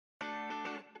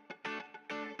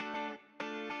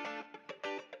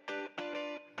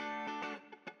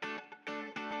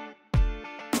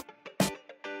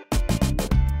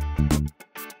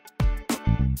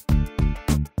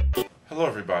Hello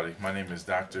everybody, my name is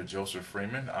Dr. Joseph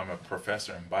Freeman. I'm a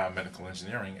professor in biomedical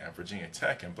engineering at Virginia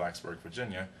Tech in Blacksburg,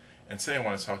 Virginia, and today I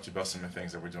want to talk to you about some of the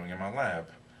things that we're doing in my lab.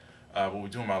 What we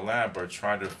do in my lab are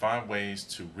trying to find ways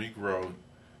to regrow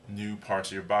new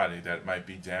parts of your body that might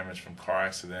be damaged from car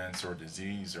accidents or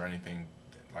disease or anything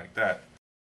like that.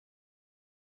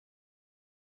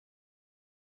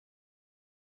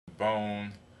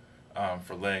 Bone,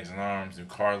 for legs and arms, new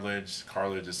cartilage.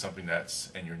 Cartilage is something that's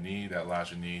in your knee that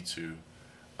allows your knee to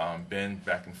bend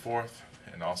back and forth,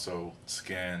 and also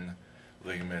skin,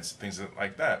 ligaments, things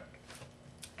like that.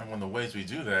 And one of the ways we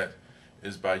do that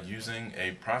is by using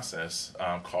a process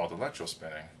called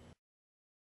electrospinning.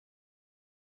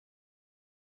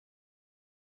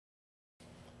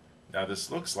 Now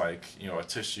this looks like, a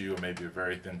tissue or maybe a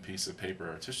very thin piece of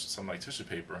paper or tissue, something like tissue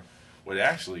paper. What it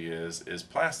actually is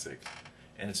plastic,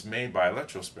 and it's made by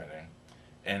electrospinning.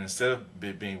 And instead of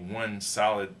it being one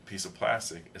solid piece of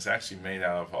plastic, it's actually made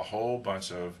out of a whole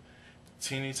bunch of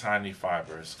teeny tiny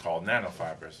fibers called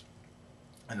nanofibers.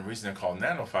 And the reason they're called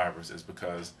nanofibers is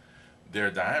because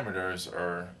their diameters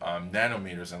are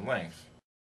nanometers in length.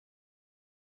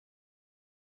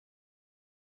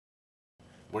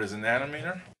 What is a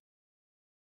nanometer?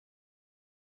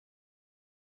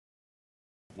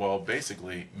 Well,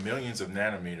 basically, millions of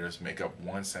nanometers make up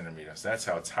 1 centimeter. So that's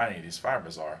how tiny these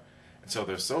fibers are. And so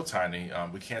they're so tiny,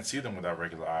 we can't see them with our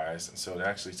regular eyes. And so to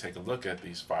actually take a look at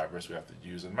these fibers, we have to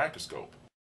use a microscope.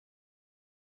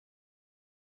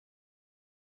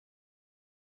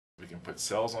 We can put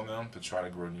cells on them to try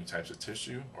to grow new types of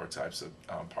tissue or types of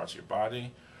parts of your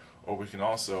body. Or we can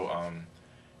also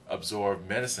absorb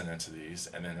medicine into these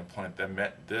and then implant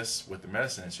this with the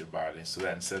medicine into your body, so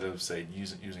that instead of, say,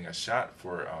 using a shot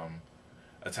for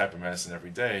a type of medicine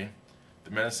every day, the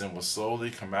medicine will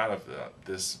slowly come out of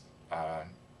this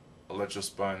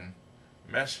electrospun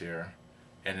mesh here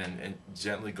and then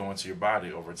gently go into your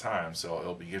body over time. So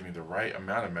it'll be giving you the right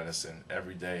amount of medicine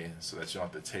every day so that you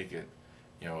don't have to take it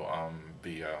through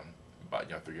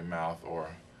your mouth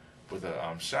or with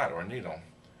a shot or a needle.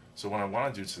 So what I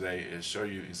want to do today is show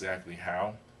you exactly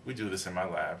how we do this in my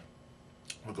lab.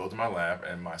 We'll go to my lab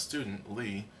and my student,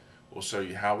 Lee, will show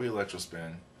you how we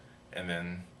electrospin, and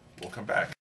then we'll come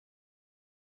back.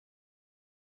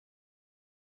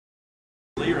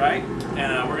 Lee Wright,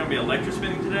 and we're going to be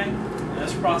electrospinning today. In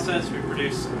this process we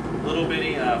produce little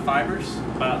bitty fibers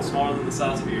about smaller than the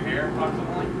size of your hair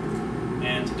approximately.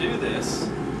 And to do this,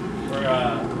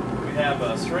 we have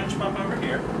a syringe pump over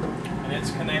here, and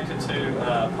it's connected to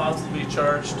positively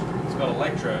charged, it's called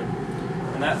electrode,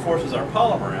 and that forces our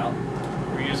polymer out.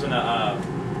 We're using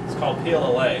it's called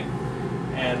PLLA,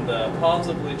 and the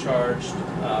positively charged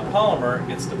polymer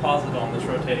gets deposited on this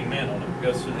rotating mantle and it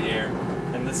goes through the air,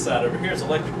 and this side over here is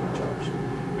electrically charged.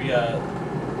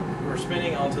 We're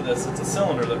spinning onto this, it's a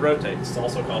cylinder that rotates, it's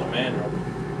also called a mandrel,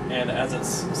 and as it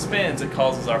spins it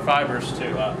causes our fibers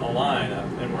to align,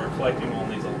 and we're collecting on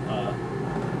these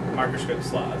microscope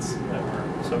slides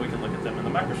so we can look at them in the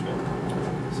microscope.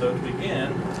 So to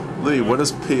begin, Lee, what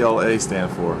does PLA stand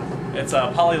for? It's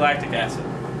polylactic acid.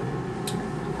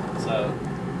 So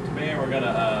to begin, we're going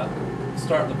to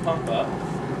start the pump up,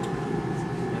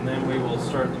 and then we will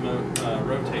start the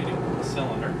rotating the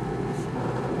cylinder,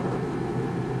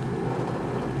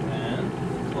 and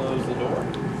close the door,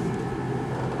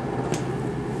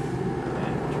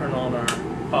 and turn on our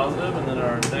positive and then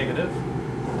our negative.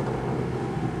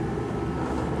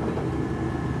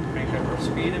 Up our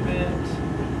speed a bit,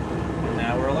 and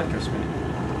now we're electrospinning.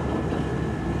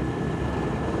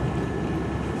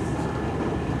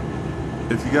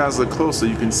 If you guys look closer,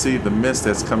 you can see the mist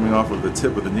that's coming off of the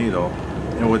tip of the needle,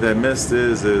 and what that mist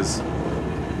is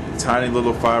tiny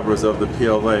little fibers of the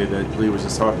PLA that Lee was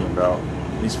just talking about.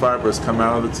 These fibers come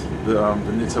out of the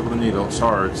tip of the needle,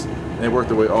 charged, and they work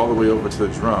their way all the way over to the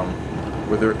drum,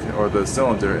 or the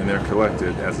cylinder, and they're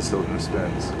collected as the cylinder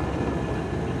spins.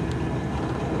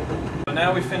 So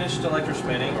now we finished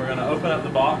electrospinning. We're going to open up the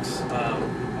box,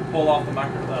 pull off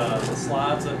the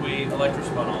slides that we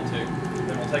electrospun onto,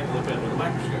 then we'll take a look at it with a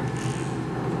microscope.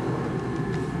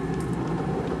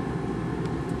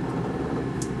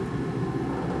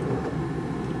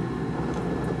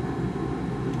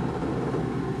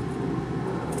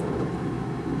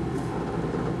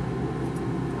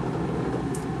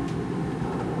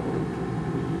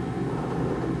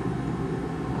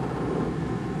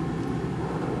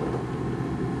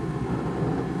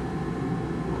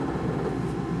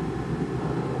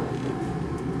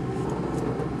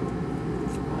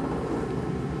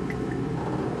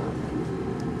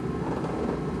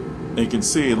 And you can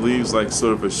see it leaves like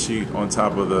sort of a sheet on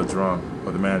top of the drum,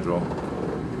 or the mandrel.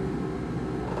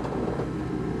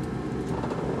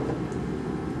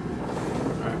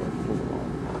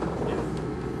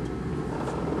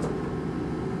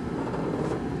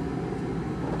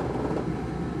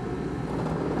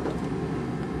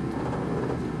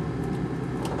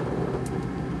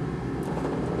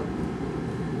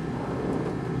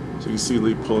 So you can see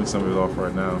Lee pulling some of it off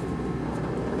right now.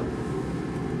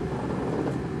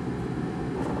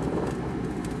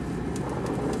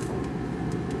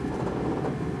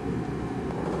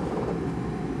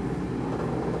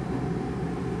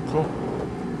 Cool.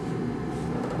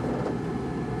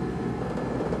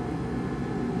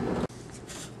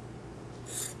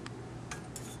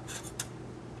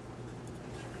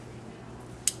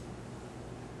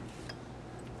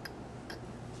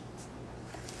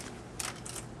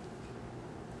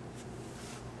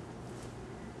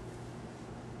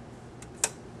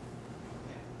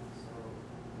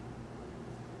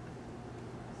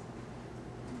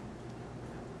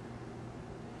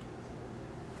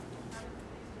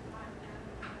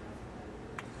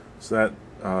 So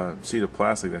that sheet of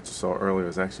plastic that you saw earlier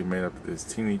is actually made up of these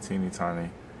teeny tiny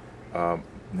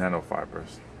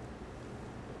nanofibers.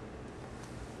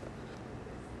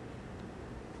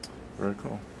 Very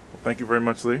cool. Well, thank you very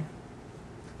much, Lee.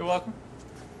 You're welcome.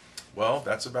 Well,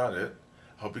 that's about it.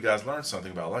 I hope you guys learned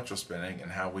something about electrospinning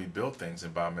and how we build things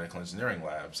in biomedical engineering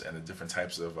labs and the different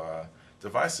types of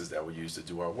devices that we use to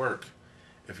do our work.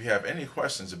 If you have any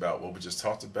questions about what we just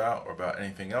talked about or about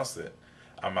anything else that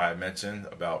I might have mentioned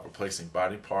about replacing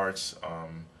body parts,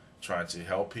 trying to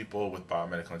help people with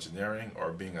biomedical engineering,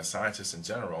 or being a scientist in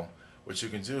general, what you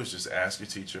can do is just ask your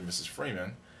teacher, Mrs.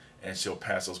 Freeman, and she'll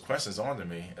pass those questions on to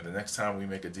me, and the next time we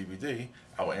make a DVD,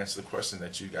 I will answer the question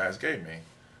that you guys gave me.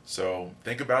 So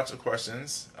think about your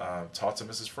questions, talk to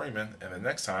Mrs. Freeman, and the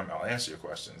next time I'll answer your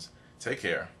questions. Take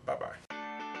care. Bye-bye.